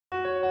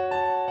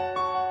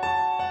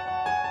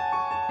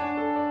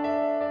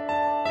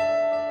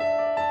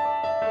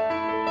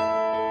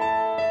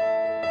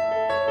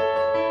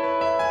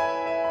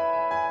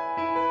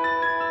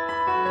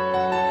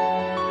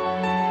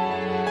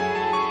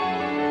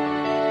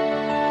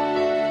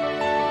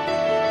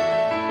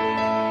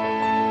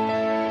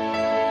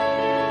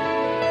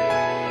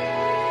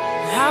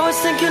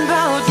thinking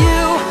about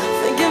you,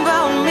 thinking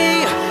about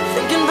me,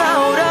 thinking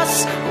about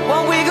us,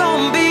 what we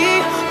gon'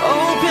 be.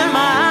 Open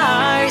my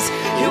eyes,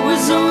 it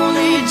was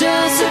only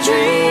just a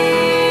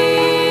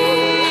dream.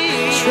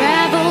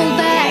 Travel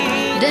back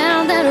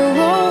down that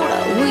road,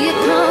 will you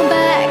come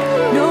back?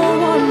 No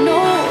one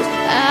knows,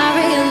 I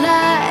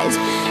realize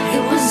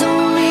it was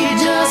only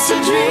just a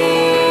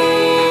dream.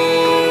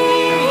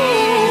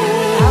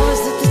 I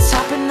was at the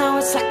top and now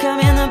it's like I'm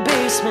in the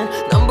basement.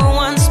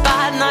 #1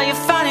 spot, now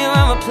you're finding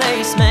a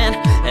replacement.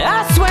 I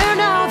swear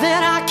now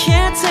that I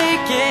can't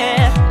take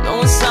it,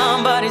 knowing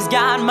somebody's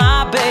got my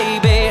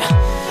baby.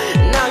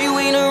 Now you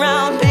ain't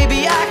around,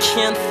 baby, I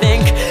can't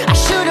think. I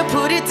should've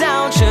put it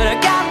down,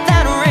 should've got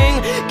that ring,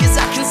 'cause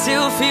I can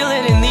still feel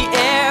it in the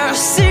air.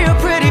 See your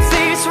pretty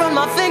face, run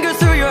my finger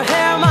through your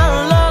hair. My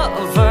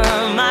lover,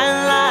 my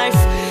life,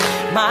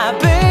 my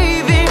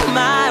baby,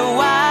 my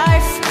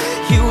wife.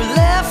 You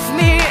left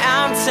me,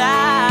 I'm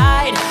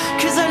tied,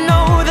 'cause I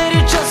know that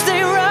it just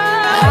ain't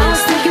right. I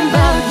was thinking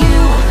about you,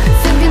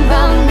 thinking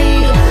about me,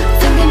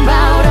 thinking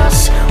about us,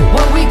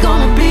 what we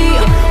gonna be.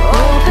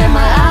 Open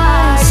my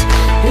eyes,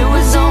 it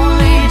was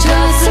only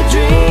just a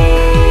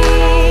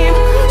dream.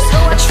 So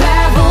I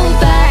traveled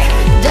back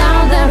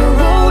down that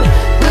road,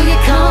 will you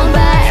come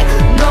back?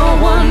 No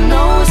one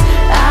knows,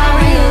 I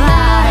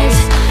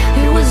realized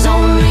it was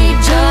only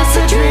just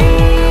a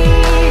dream.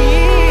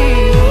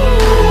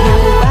 Now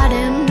we're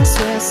riding, I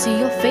swear I see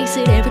your face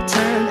at every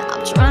turn.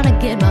 I'm trying to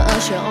get my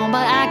usher on,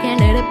 but I can't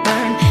let it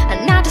burn. And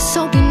I just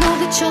hope you know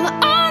that you're the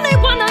only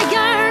one I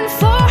yearn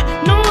for.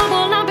 No one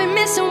will I be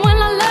missing when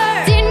I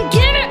learn. Didn't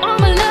give it all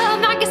my love,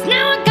 I guess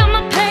now I got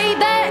my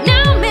payback.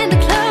 Now I'm in the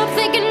club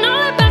thinking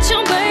all about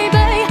your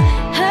baby.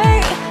 Hey,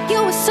 you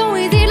were so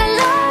easy to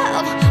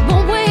love,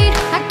 but wait,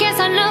 I guess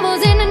our love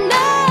wasn't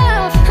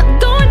enough. I'm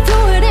going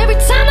through it every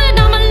time that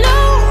I'm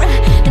alone,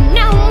 and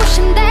now I'm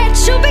wishing that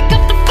you pick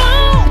up the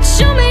phone. But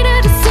you made a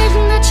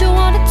decision that you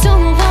wanted to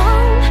move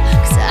on,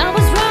 'cause I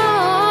was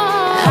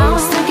wrong. I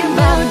was thinking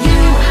about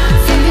you,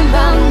 thinking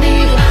about me,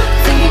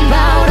 thinking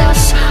about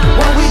us,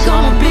 what we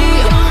gonna be.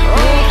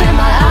 Open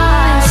my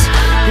eyes,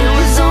 it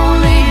was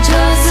only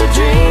just a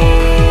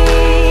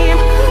dream.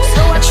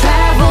 So I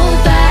traveled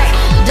back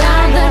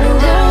down that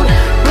road,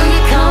 will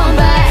you come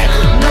back?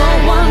 No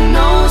one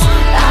knows,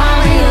 I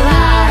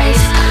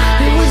realized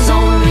it was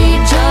only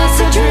just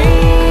a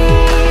dream.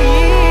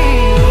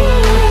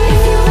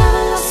 If you've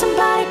ever lost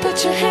somebody, put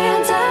your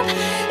hands up.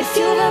 If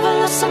you've ever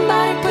lost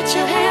somebody, put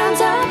your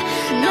hands up.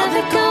 Now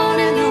they're gone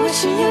and you're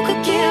wishing you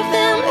could give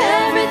them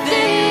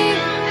everything.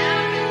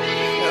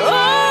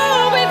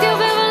 Oh, if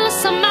you've ever lost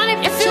somebody,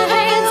 put your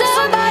hands up.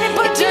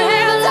 If you've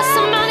ever lost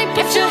somebody,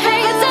 put your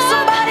hands up.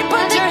 Somebody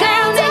put your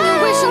hands And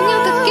you're wishing you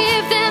could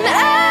give them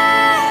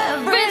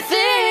everything.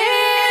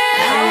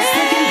 I was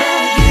thinking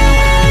about you,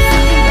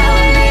 thinking about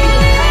me,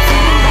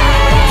 thinking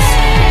about us,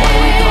 what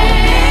we gonna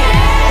be.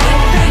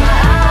 Open my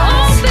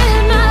eyes,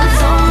 Open my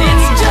it's only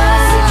eyes.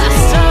 just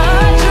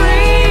a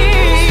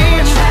dream. So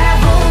I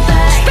traveled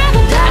back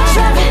down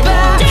the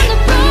road,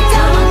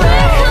 down the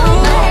road, no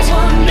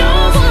one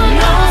knows,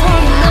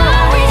 I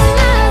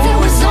realized it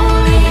was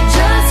only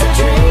just a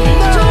dream.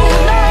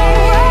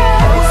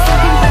 I was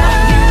thinking about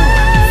you,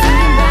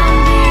 thinking about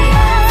me,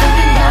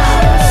 thinking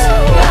about us,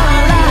 I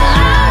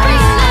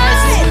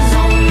realized it was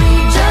only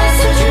just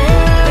a dream.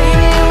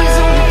 Baby, it was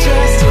only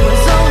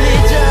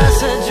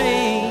just a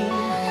dream.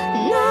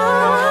 No,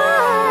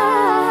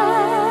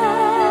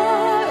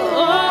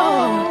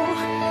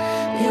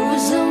 it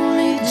was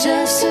only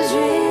just a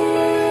dream.